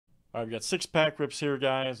All right, we got 6-pack rips here,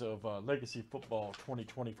 guys, of Legacy Football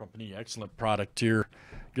 2020 from Panini. Excellent product here.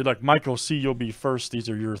 Good luck. Michael C., you'll be first. These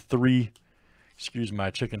are your 3. Excuse my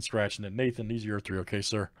chicken scratching it. Nathan, these are your 3. Okay,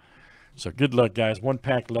 sir. So good luck, guys. 1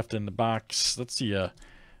 pack left in the box. Let's see a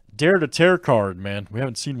Dare to Tear card, man. We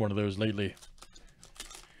haven't seen one of those lately.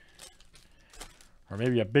 Or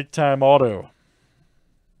maybe a big-time auto.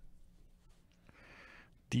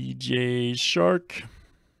 DJ Shark.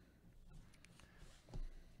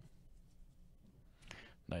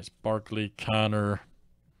 Nice Barkley, Connor.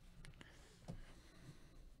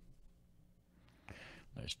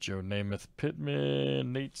 Nice Joe Namath,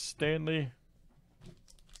 Pittman, Nate Stanley.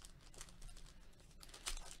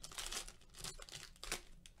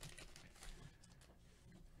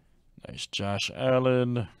 Nice Josh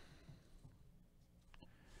Allen.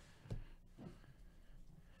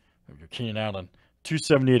 Your Keenan Allen,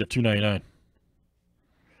 278 of 299.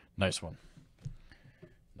 Nice one.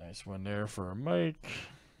 Nice one there for Mike.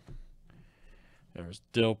 There's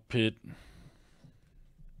Del Pitt.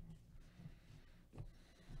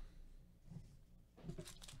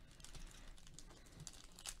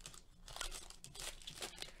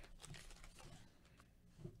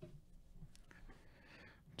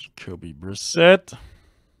 Jacoby Brissett.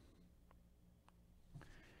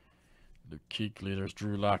 Luke Kuechly. There's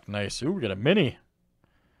Drew Lock. Nice. Ooh, we got a mini.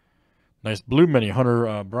 Nice blue mini.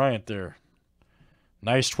 Hunter Bryant there.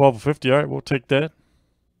 Nice 12 of 50. All right, we'll take that.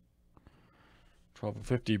 12 of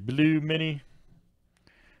 50 blue mini.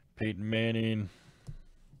 Peyton Manning.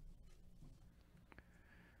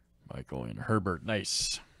 Michael and Herbert.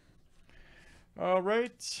 Nice. All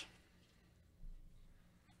right.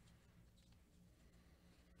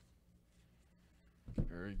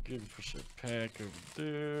 Very good. Push that pack over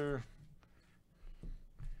there.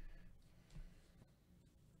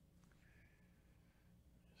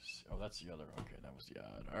 Oh, that's the other. Okay, that was the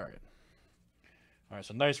odd. All right. All right,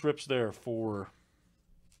 so nice rips there for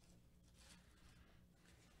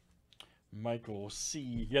Michael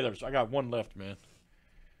C. Yeah, I got 1 left, man.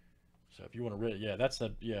 So if you want to rip, yeah, that's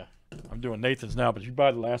the, yeah. I'm doing Nathan's now, but if you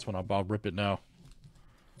buy the last one, I'll rip it now.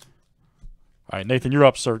 All right, Nathan, you're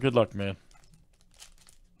up, sir. Good luck, man.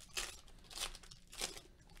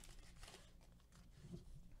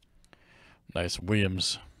 Nice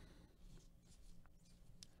Williams.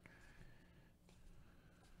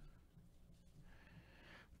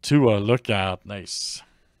 Tua, look out. Nice.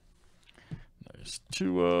 Nice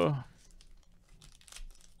Tua.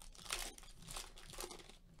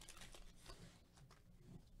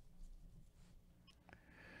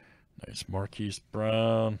 Nice Marquise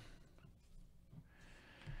Brown.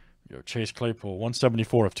 Yo, Chase Claypool,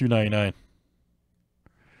 174 of 299.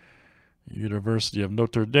 University of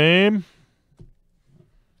Notre Dame.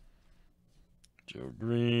 Joe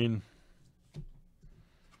Green.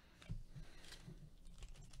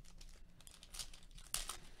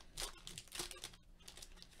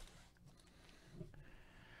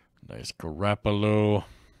 Nice Garoppolo.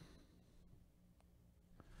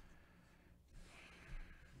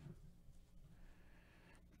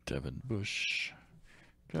 Devin Bush.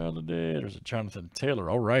 Galladay. There's a Jonathan Taylor.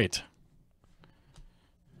 All right.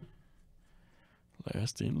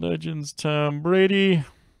 Lasting Legends. Tom Brady.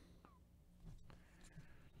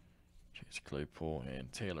 Chase Claypool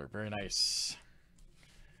and Taylor. Very nice.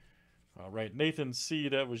 All right. Nathan C.,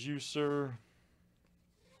 that was you, sir.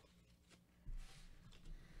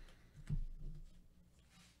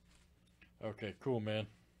 Okay, cool, man.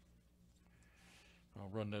 I'll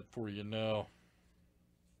run that for you now.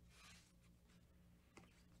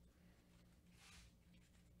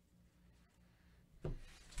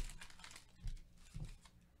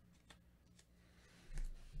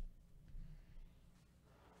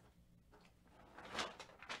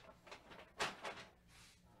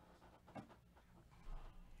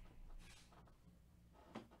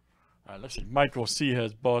 All right, let's see. Michael C.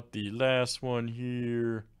 has bought the last one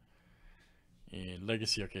here. And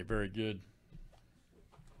Legacy, okay, very good.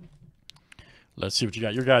 Let's see what you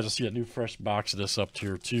got. Your guys will see a new fresh box of this up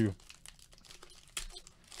here, too.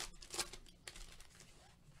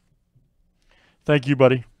 Thank you,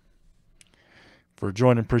 buddy, for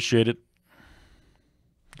joining. Appreciate it.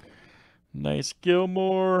 Nice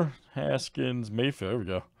Gilmore, Haskins, Mayfield. There we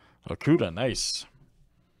go. Okuda, nice.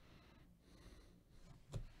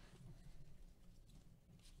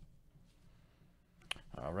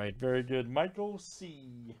 All right, very good. Michael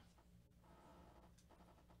C.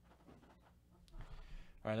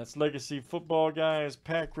 All right, that's Legacy Football, guys.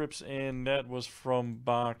 Pack rips, and that was from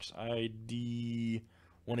box ID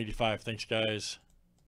 185. Thanks, guys.